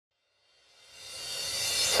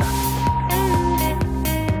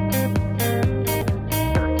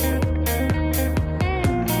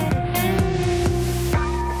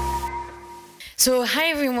So hi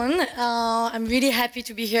everyone, I'm really happy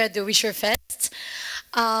to be here at the Wisher Fest.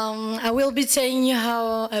 I will be telling you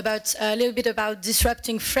a little bit about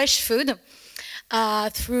disrupting fresh food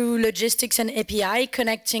through logistics and API,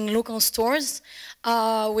 connecting local stores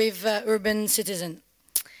with urban citizens.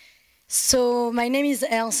 So my name is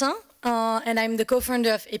Elsa, and I'm the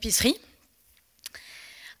co-founder of Épicerie.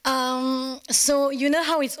 So you know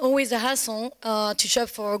how it's always a hassle to shop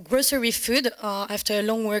for grocery food after a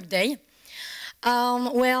long work day.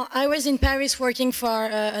 Well, I was in Paris working for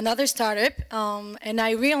another startup, and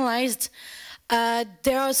I realized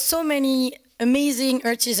there are so many amazing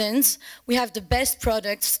artisans. We have the best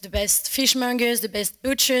products, the best fishmongers, the best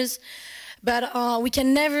butchers, but we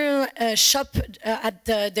can never shop at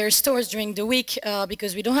their stores during the week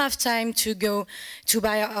because we don't have time to go to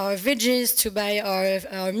buy our veggies, to buy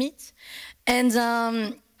our meat. And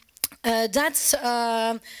that's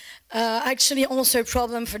actually also a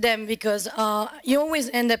problem for them because you always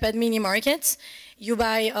end up at mini markets. You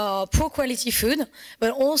buy poor quality food,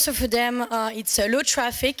 but also for them it's low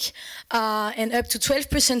traffic and up to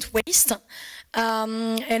 12% waste.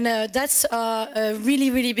 That's a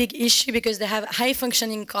really big issue because they have high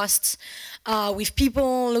functioning costs with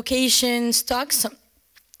people, location, stocks.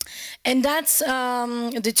 And that's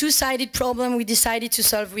the two-sided problem we decided to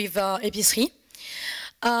solve with Épicerie.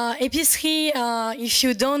 Épicerie, if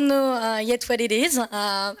you don't know yet what it is,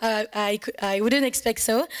 I wouldn't expect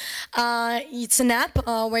so. It's an app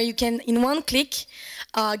where you can, in one click,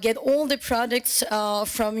 get all the products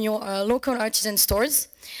from your local artisan stores,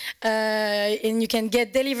 and you can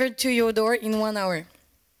get delivered to your door in 1 hour.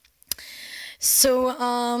 So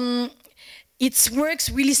it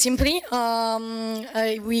works really simply.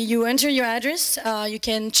 You enter your address, you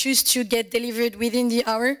can choose to get delivered within the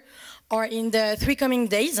hour or in the 3 coming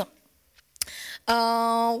days.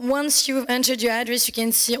 Once you've entered your address, you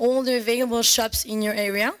can see all the available shops in your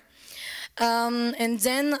area. And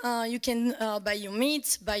then you can buy your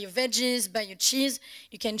meat, buy your veggies, buy your cheese.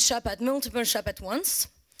 You can shop at multiple shops at once.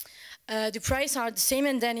 The prices are the same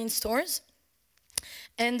and then in stores.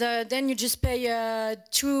 And then you just pay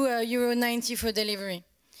 €2.90 for delivery.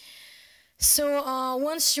 So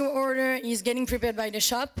once your order is getting prepared by the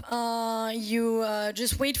shop, you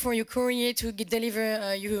just wait for your courier to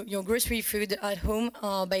deliver your grocery food at home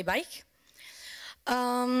by bike.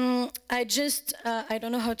 I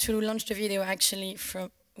don't know how to launch the video actually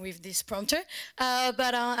with this prompter,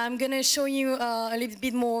 but I'm going to show you a little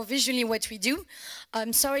bit more visually what we do.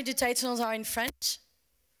 I'm sorry the titles are in French,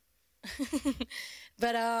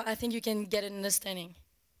 but I think you can get an understanding.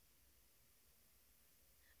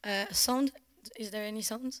 Sound? Is there any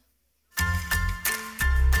sounds?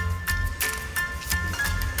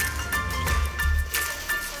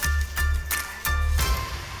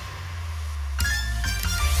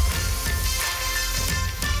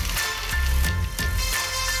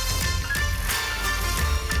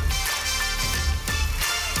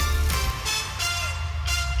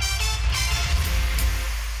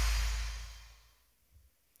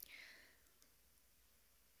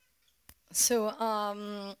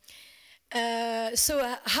 So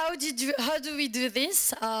how do we do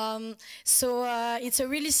this? It's a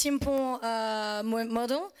really simple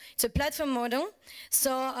model. It's a platform model.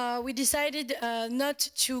 So we decided not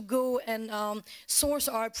to go and source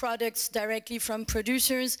our products directly from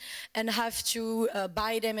producers and have to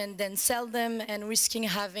buy them and then sell them and risking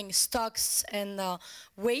having stocks and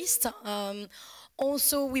waste.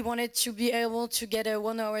 Also, we wanted to be able to get a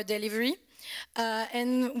 1-hour delivery.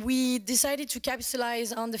 And we decided to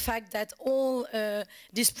capitalize on the fact that all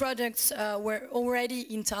these products were already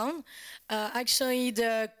in town. Actually,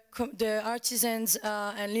 the artisans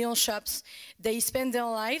and little shops, they spend their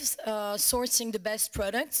lives sourcing the best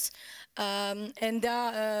products, and they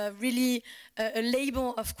are really a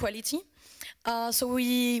label of quality. So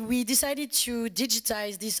we decided to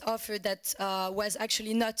digitize this offer that was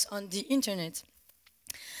actually not on the internet.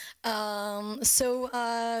 It's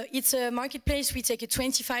a marketplace. We take a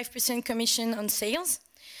 25% commission on sales.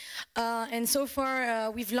 And so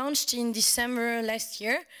far, we've launched in December last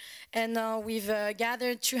year, and we've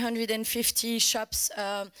gathered 250 shops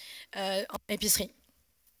on Épicerie.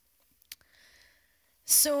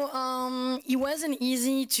 So it wasn't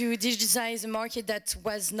easy to digitize a market that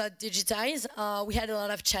was not digitized. We had a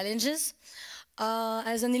lot of challenges.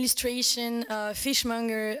 As an illustration, a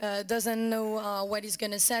fishmonger doesn't know what he's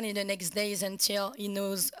going to sell in the next days until he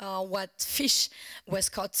knows what fish was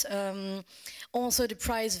caught. Also, the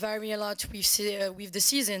price vary a lot with the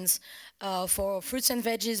seasons for fruits and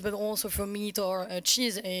veggies, but also for meat or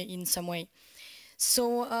cheese in some way.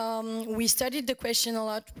 So we studied the question a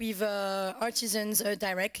lot with artisans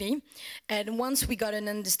directly, and once we got an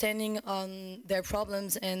understanding on their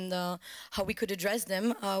problems and how we could address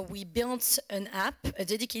them, we built an app, a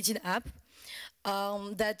dedicated app,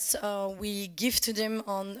 that we give to them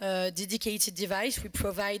on a dedicated device. We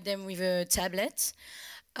provide them with a tablet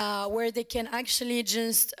where they can actually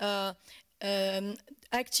just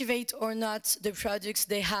activate or not the products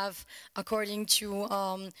they have according to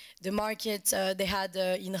the market they had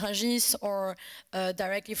in Rungis or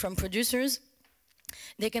directly from producers.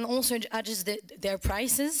 They can also adjust their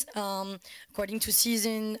prices according to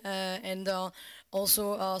season and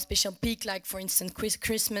also special peak, like for instance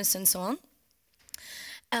Christmas and so on.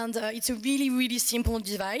 And it's a really, really simple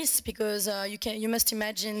device because you must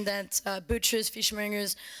imagine that butchers,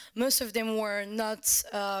 fishmongers, most of them were not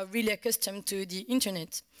really accustomed to the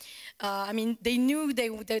internet. I mean, they knew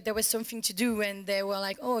that there was something to do, and they were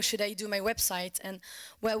like, oh, should I do my website? And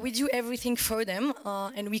well, we do everything for them,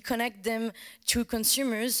 and we connect them to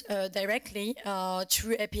consumers directly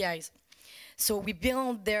through APIs. So we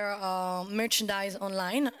build their merchandise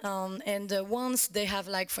online, and once they have,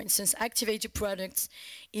 like, for instance, activated products,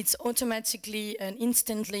 it's automatically and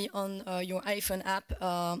instantly on your iPhone app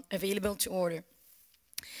available to order.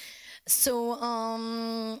 So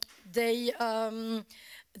they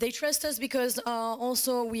trust us because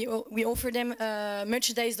also we offer them a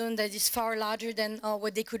merchandise zone that is far larger than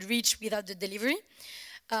what they could reach without the delivery,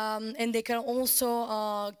 and they can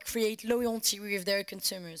also create loyalty with their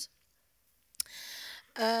consumers.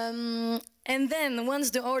 And then once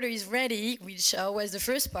the order is ready, which was the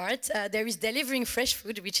first part, there is delivering fresh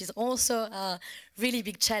food, which is also a really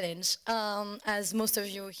big challenge, as most of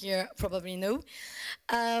you here probably know.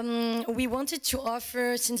 We wanted to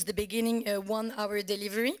offer, since the beginning, a 1-hour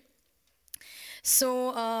delivery.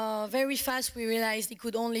 So very fast we realized it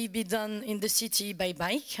could only be done in the city by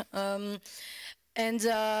bike. And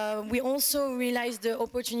we also realized the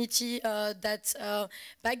opportunity that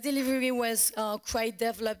bike delivery was quite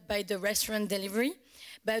developed by the restaurant delivery,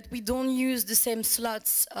 but we don't use the same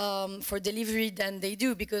slots for delivery than they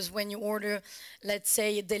do, because when you order, let's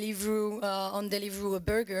say, Deliveroo, on Deliveroo a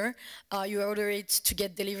burger, you order it to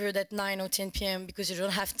get delivered at 9 or 10 p.m. because you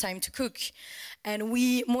don't have time to cook. And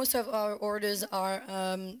most of our orders are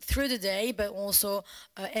through the day, but also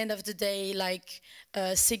end of the day, like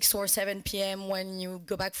 6 or 7 p.m. when you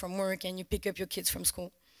go back from work and you pick up your kids from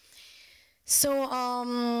school. So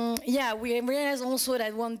yeah, we realized also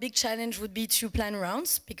that one big challenge would be to plan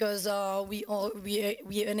rounds, because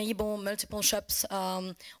we enable multiple shops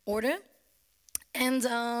order.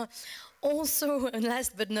 And also, and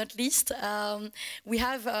last but not least, we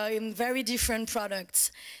have very different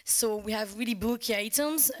products. So we have really bulky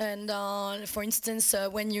items, and for instance,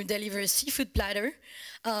 when you deliver a seafood platter,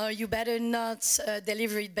 you better not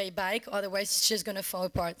deliver it by bike, otherwise it's just gonna fall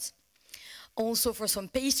apart. Also for some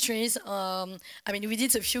pastries, I mean, we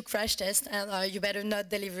did a few crash tests, and you better not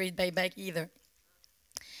deliver it by bike either.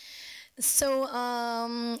 So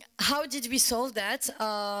how did we solve that,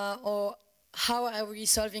 or how are we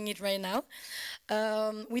solving it right now?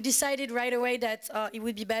 We decided right away that it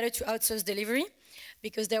would be better to outsource delivery,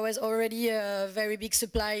 because there was already a very big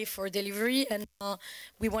supply for delivery, and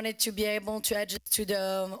we wanted to be able to adjust to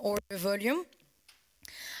the order volume.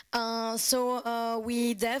 So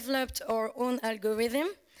we developed our own algorithm.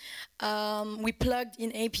 We plugged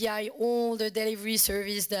in API all the delivery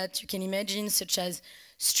service that you can imagine, such as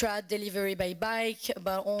Strat delivery by bike,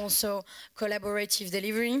 but also collaborative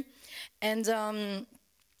delivery. And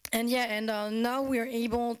now we're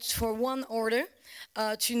able to, for one order,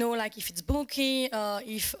 to know, like, if it's bulky,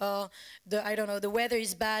 if the weather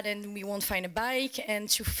is bad and we won't find a bike, and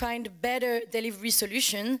to find a better delivery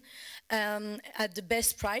solution at the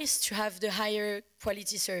best price to have the higher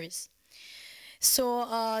quality service. So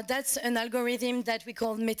that's an algorithm that we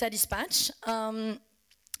call meta dispatch.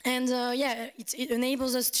 Yeah, it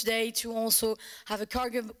enables us today to also have a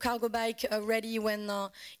cargo bike ready when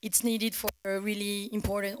it's needed for a really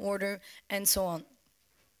important order, and so on.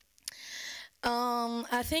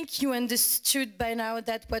 I think you understood by now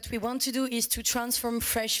that what we want to do is to transform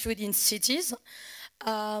fresh food in cities.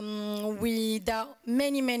 There are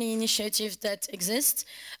many initiatives that exist,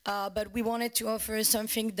 but we wanted to offer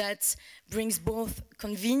something that brings both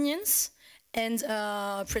convenience and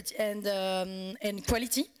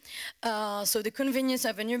quality. So the convenience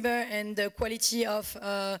of an Uber and the quality of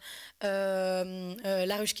La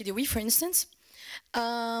Ruche Quai de Huy, for instance.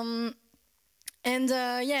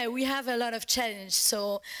 Yeah, we have a lot of challenge.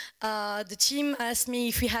 So the team asked me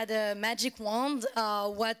if we had a magic wand,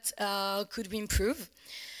 what could we improve?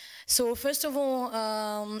 So first of all,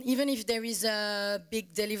 even if there is a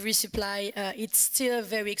big delivery supply, it's still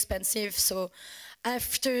very expensive. So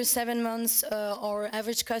after 7 months, our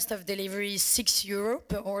average cost of delivery is €6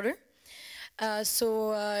 per order.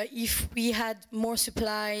 So if we had more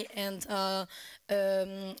supply and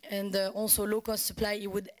also low-cost supply, it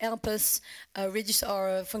would help us reduce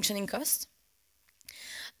our functioning costs.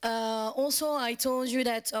 Also, I told you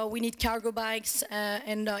that we need cargo bikes,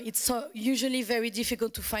 and it's usually very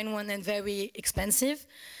difficult to find one and very expensive.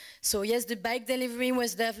 So yes, the bike delivery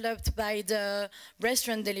was developed by the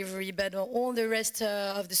restaurant delivery, but all the rest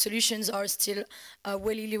of the solutions are still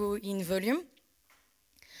really low in volume.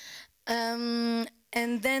 And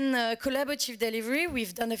then collaborative delivery,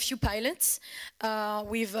 we've done a few pilots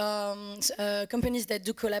with companies that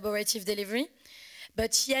do collaborative delivery,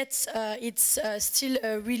 but yet it's still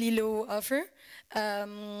a really low offer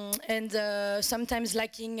and sometimes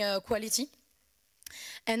lacking quality.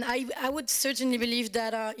 And I would certainly believe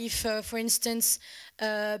that if, for instance,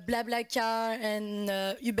 BlaBlaCar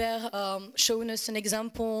and Uber shown us an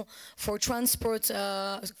example for transport,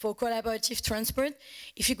 for collaborative transport,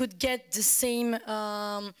 if you could get the same,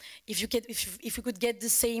 if you could get the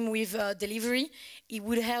same with delivery, it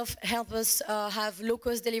would help us have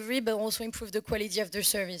low-cost delivery, but also improve the quality of their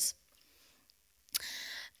service.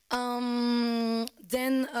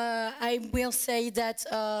 Then I will say that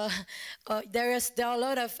there are a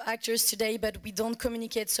lot of actors today, but we don't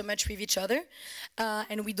communicate so much with each other,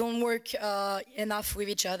 and we don't work enough with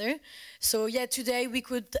each other. So yeah, today we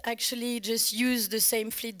could actually just use the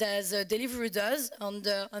same fleet as Deliveroo does on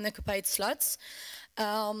the unoccupied slots.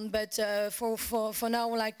 But for now,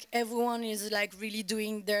 like everyone is like really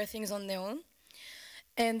doing their things on their own.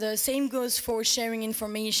 And the same goes for sharing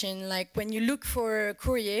information. Like when you look for a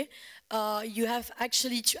courier, you have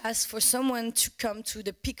actually to ask for someone to come to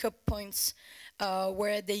the pickup points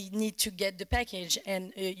where they need to get the package.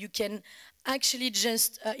 And you can actually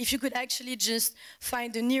just, if you could actually just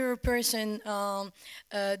find a nearer person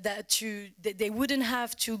they wouldn't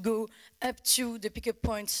have to go up to the pickup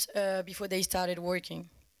points before they started working.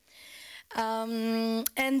 And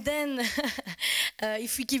then,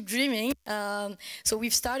 if we keep dreaming, so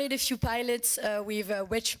we've started a few pilots with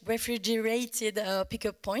refrigerated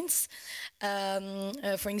pickup points.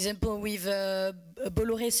 For example, with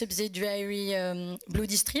Bolloré subsidiary Blue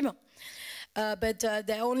Distrib. But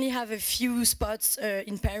they only have a few spots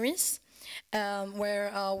in Paris, where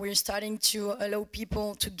we're starting to allow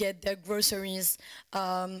people to get their groceries,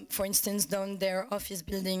 for instance, down their office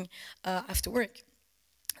building after work.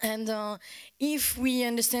 And if we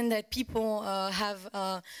understand that people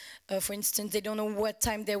for instance, they don't know what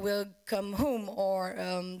time they will come home, or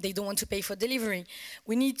they don't want to pay for delivery,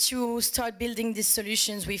 we need to start building these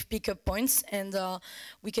solutions with pickup points. And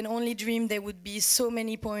we can only dream there would be so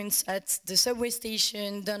many points at the subway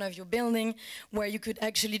station, down of your building, where you could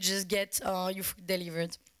actually just get your food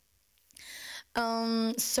delivered.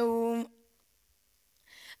 So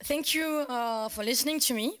thank you for listening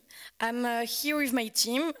to me. I'm here with my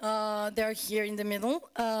team. They're here in the middle.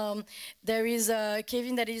 There is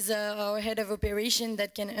Kevin, that is our head of operation,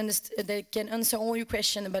 that can answer all your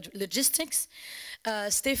questions about logistics.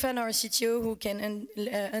 Stefan, our CTO, who can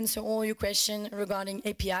answer all your questions regarding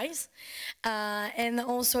APIs. And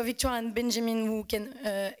also Victor and Benjamin, who can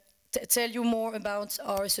tell you more about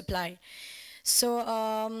our supply. So,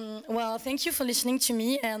 well, thank you for listening to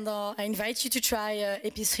me, and I invite you to try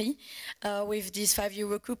Épicerie with this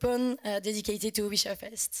 €5 coupon dedicated to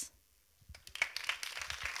Wischerfest.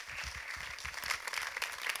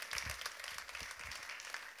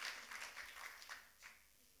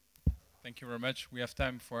 Thank you very much. We have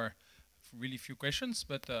time for really few questions,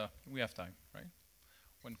 but we have time, right?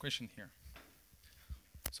 One question here.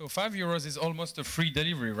 So €5 is almost a free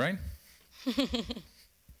delivery, right?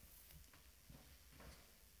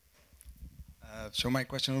 So my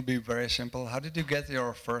question will be very simple. How did you get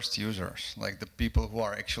your first users, like the people who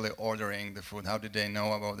are actually ordering the food? How did they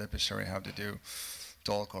know about Épicerie? How did you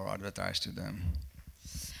talk or advertise to them?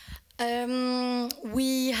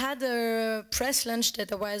 We had a press launch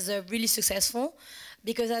that was really successful,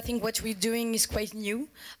 because I think what we're doing is quite new.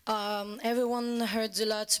 Everyone heard a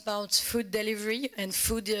lot about food delivery and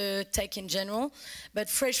food tech in general, but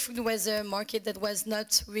fresh food was a market that was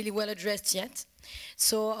not really well addressed yet.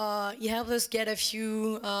 So it helped us get a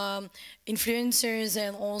few influencers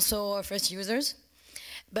and also our first users.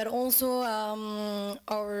 But also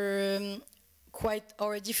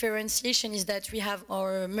our differentiation is that we have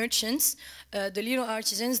our merchants, the little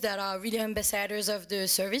artisans that are really ambassadors of the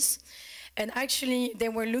service. And actually, they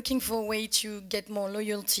were looking for a way to get more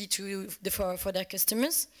loyalty for their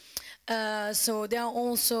customers. So they are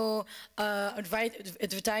also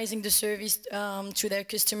advertising the service to their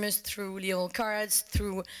customers through little cards,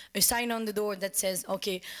 through a sign on the door that says,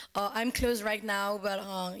 okay, I'm closed right now, but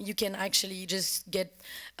you can actually just get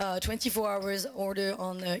 24 hours order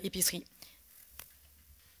on épicerie.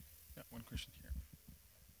 Yeah, one question here.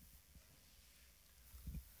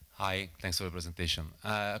 Hi, thanks for the presentation.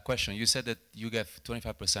 A question, you said that you get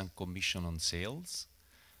 25% commission on sales,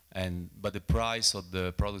 but the price of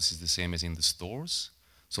the products is the same as in the stores.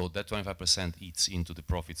 So that 25% eats into the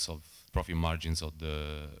profit margins of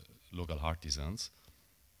the local artisans.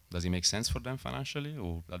 Does it make sense for them financially,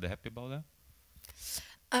 or are they happy about that?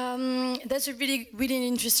 That's a really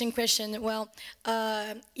interesting question. Well,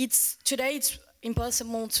 today it's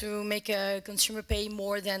impossible to make a consumer pay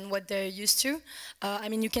more than what they're used to. I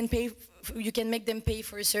mean, you can make them pay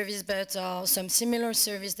for a service, but some similar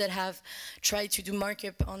service that have tried to do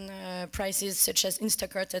markup on prices, such as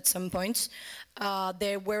Instacart at some point,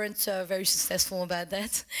 they weren't very successful about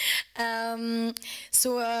that.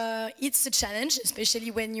 So it's a challenge, especially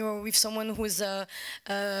when you're with someone whose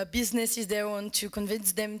business is their own, to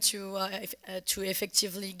convince them to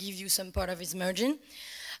effectively give you some part of his margin.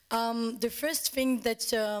 The first thing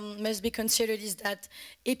that must be considered is that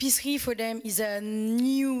épicerie for them is a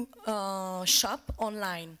new shop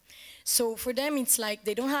online. So for them it's like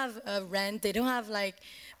they don't have rent, they don't have like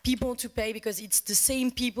people to pay, because it's the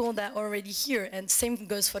same people that are already here, and same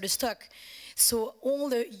goes for the stock. So all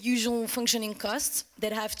the usual functioning costs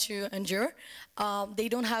that have to endure, they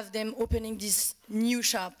don't have them opening this new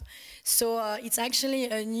shop. So it's actually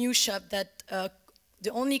a new shop that the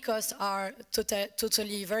only costs are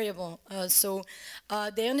totally variable. So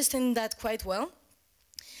they understand that quite well.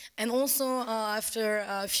 And also, after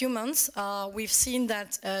a few months, we've seen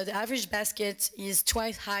that the average basket is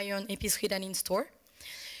twice higher on épicerie than in store.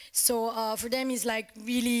 So for them, it's like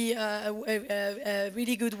really a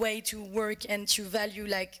really good way to work and to value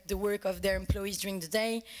like the work of their employees during the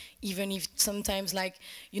day, even if sometimes, like,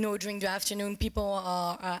 you know, during the afternoon people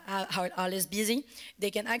are less busy.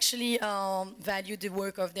 They can actually value the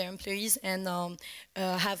work of their employees and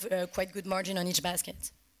have a quite good margin on each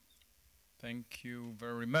basket. Thank you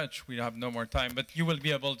very much. We have no more time, but you will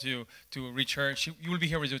be able to reach her. You will be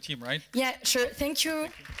here with your team, right? Yeah, sure. Thank you.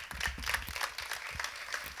 Thank you.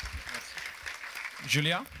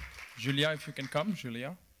 Julia? Julia, if you can come.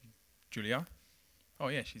 Julia? Julia? Oh,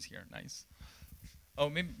 yeah, she's here. Nice. Oh,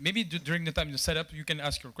 maybe during the time of the setup, you can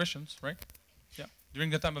ask your questions, right? Yeah,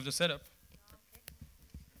 during the time of the setup.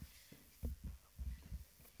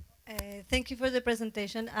 Thank you for the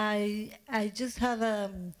presentation. I just have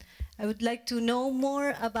I would like to know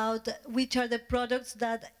more about which are the products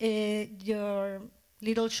that your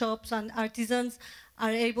little shops and artisans are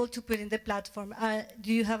able to put in the platform.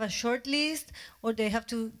 Do you have a short list, or they have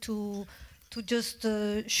to just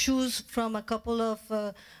choose from a couple of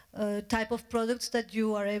type of products that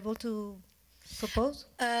you are able to propose?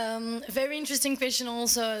 Very interesting question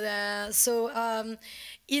also.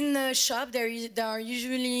 In the shop, there are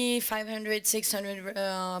usually 500, 600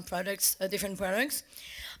 products, different products.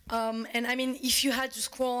 And I mean, if you had to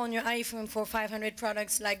scroll on your iPhone for 500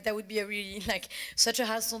 products, like that would be a really such a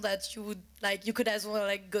hassle that you could as well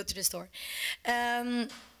like go to the store.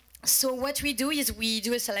 So what we do is we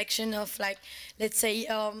do a selection of let's say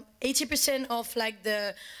 80% of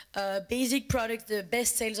the basic products, the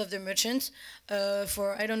best sales of the merchants.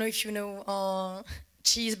 For, I don't know if you know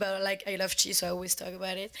cheese, but I love cheese, so I always talk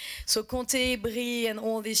about it. So Comté, Brie, and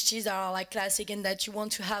all these cheese are classic and that you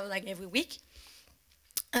want to have every week.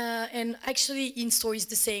 And actually in store is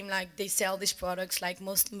the same, they sell these products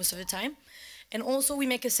most of the time. And also we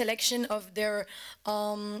make a selection of their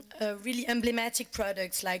really emblematic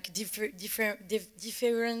products,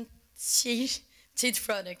 differentiated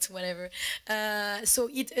products, whatever. So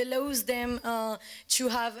it allows them to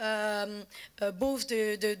have both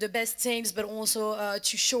the best sales, but also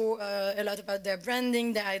to show a lot about their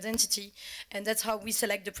branding, their identity, and that's how we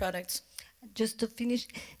select the products. Just to finish,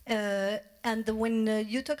 and when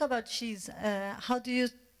you talk about cheese, how do you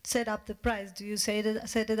set up the price? Do you set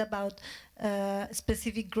it about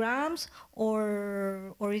specific grams,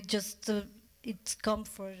 or it just it's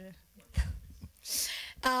comfort?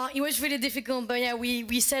 It was really difficult, but yeah,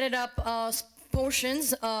 we set it up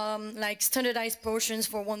portions, standardized portions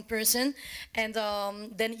for one person, and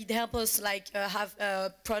then it helps us have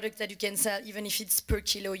a product that you can sell even if it's per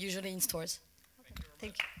kilo, usually in stores.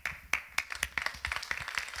 Thank you.